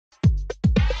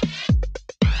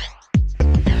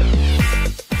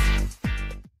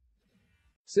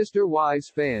Sister Wives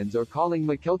fans are calling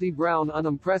Mykelti Brown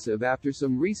unimpressive after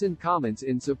some recent comments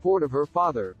in support of her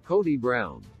father, Koti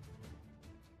Brown.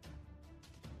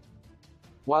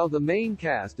 While the main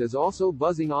cast is also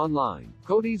buzzing online,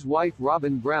 Koti's wife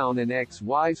Robin Brown and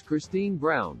ex-wives Christine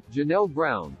Brown, Janelle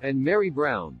Brown, and Mary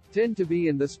Brown tend to be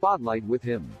in the spotlight with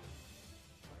him.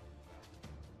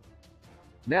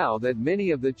 Now that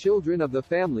many of the children of the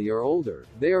family are older,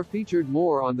 they are featured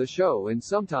more on the show and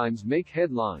sometimes make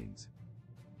headlines.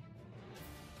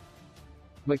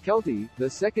 Mykelti, the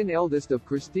second eldest of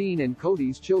Christine and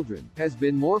Koti's children, has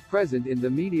been more present in the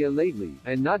media lately,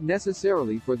 and not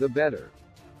necessarily for the better.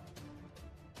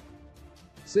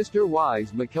 Sister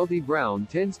Wives Mykelti Brown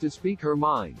tends to speak her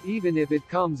mind, even if it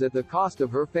comes at the cost of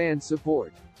her fans'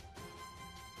 support.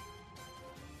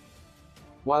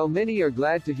 While many are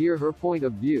glad to hear her point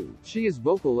of view, she is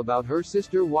vocal about her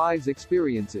sister wives'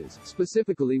 experiences,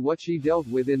 specifically what she dealt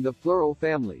with in the plural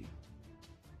family.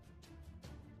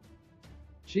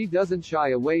 She doesn't shy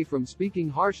away from speaking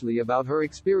harshly about her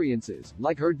experiences,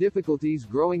 like her difficulties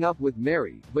growing up with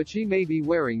Mary, but she may be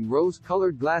wearing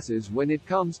rose-colored glasses when it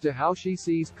comes to how she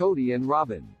sees Koti and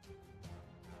Robin.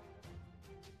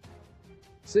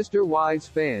 Sister Wives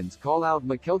fans call out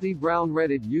Mykelti Brown.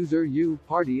 Reddit user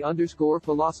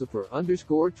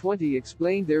u_party_philosopher_20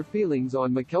 explained their feelings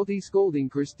on Mykelti scolding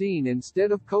Christine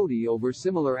instead of Koti over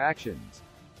similar actions.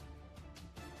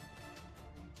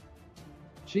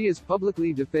 She is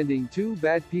publicly defending two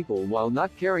bad people while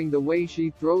not caring the way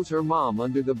she throws her mom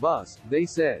under the bus, they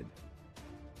said.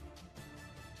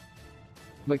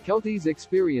 Mykelti's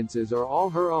experiences are all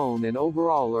her own and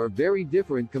overall are very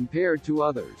different compared to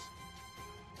others.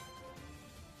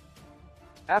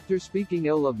 After speaking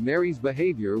ill of Mary's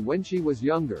behavior when she was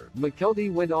younger,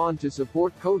 Mykelti went on to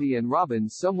support Koti and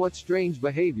Robin's somewhat strange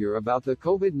behavior about the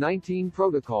COVID-19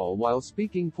 protocol while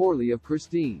speaking poorly of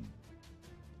Christine.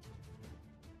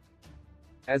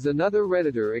 As another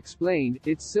Redditor explained,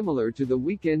 it's similar to the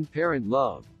weekend parent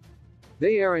love.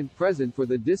 They aren't present for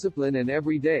the discipline and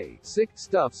everyday, sick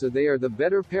stuff, so they are the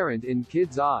better parent in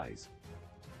kids' eyes.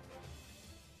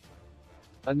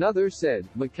 Another said,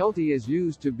 Mykelti is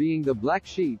used to being the black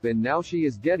sheep and now she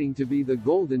is getting to be the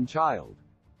golden child.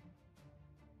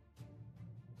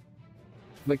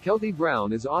 Mykelti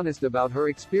Brown is honest about her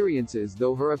experiences,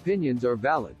 though her opinions are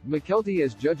valid. Mykelti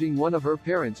is judging one of her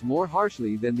parents more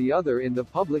harshly than the other in the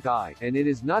public eye, and it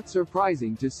is not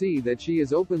surprising to see that she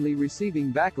is openly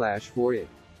receiving backlash for it.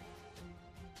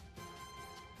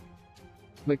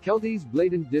 Mykelti's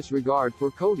blatant disregard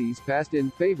for Koti's past in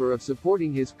favor of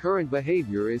supporting his current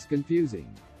behavior is confusing.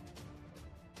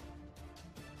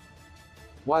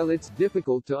 While it's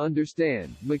difficult to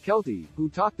understand, Mykelti, who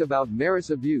talked about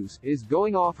Mary's abuse, is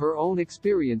going off her own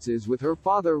experiences with her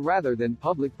father rather than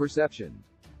public perception.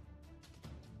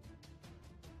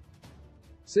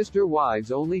 Sister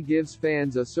Wives only gives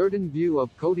fans a certain view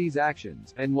of Koti's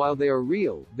actions, and while they are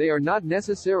real, they are not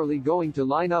necessarily going to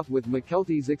line up with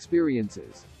Mykelti's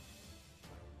experiences.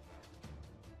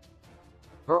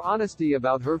 Her honesty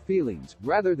about her feelings,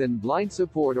 rather than blind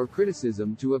support or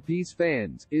criticism to appease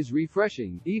fans, is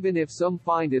refreshing, even if some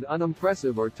find it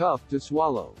unimpressive or tough to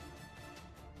swallow.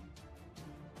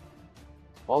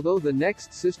 Although the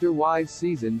next Sister Wives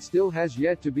season still has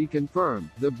yet to be confirmed,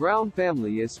 the Brown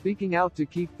family is speaking out to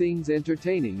keep things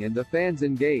entertaining and the fans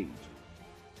engaged.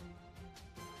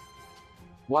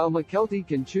 While Mykelti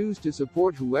can choose to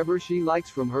support whoever she likes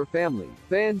from her family,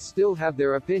 fans still have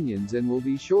their opinions and will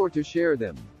be sure to share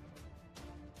them.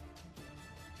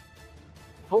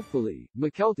 Hopefully,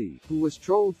 Mykelti, who was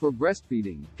trolled for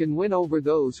breastfeeding, can win over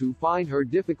those who find her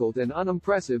difficult and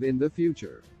unimpressive in the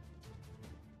future.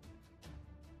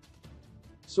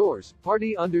 Source: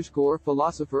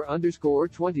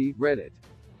 party_philosopher_20 Reddit.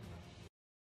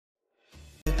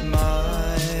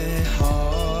 My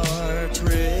heart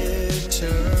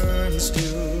returns to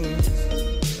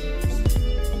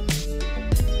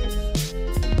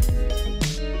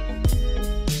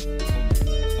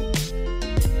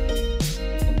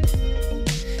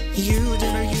you.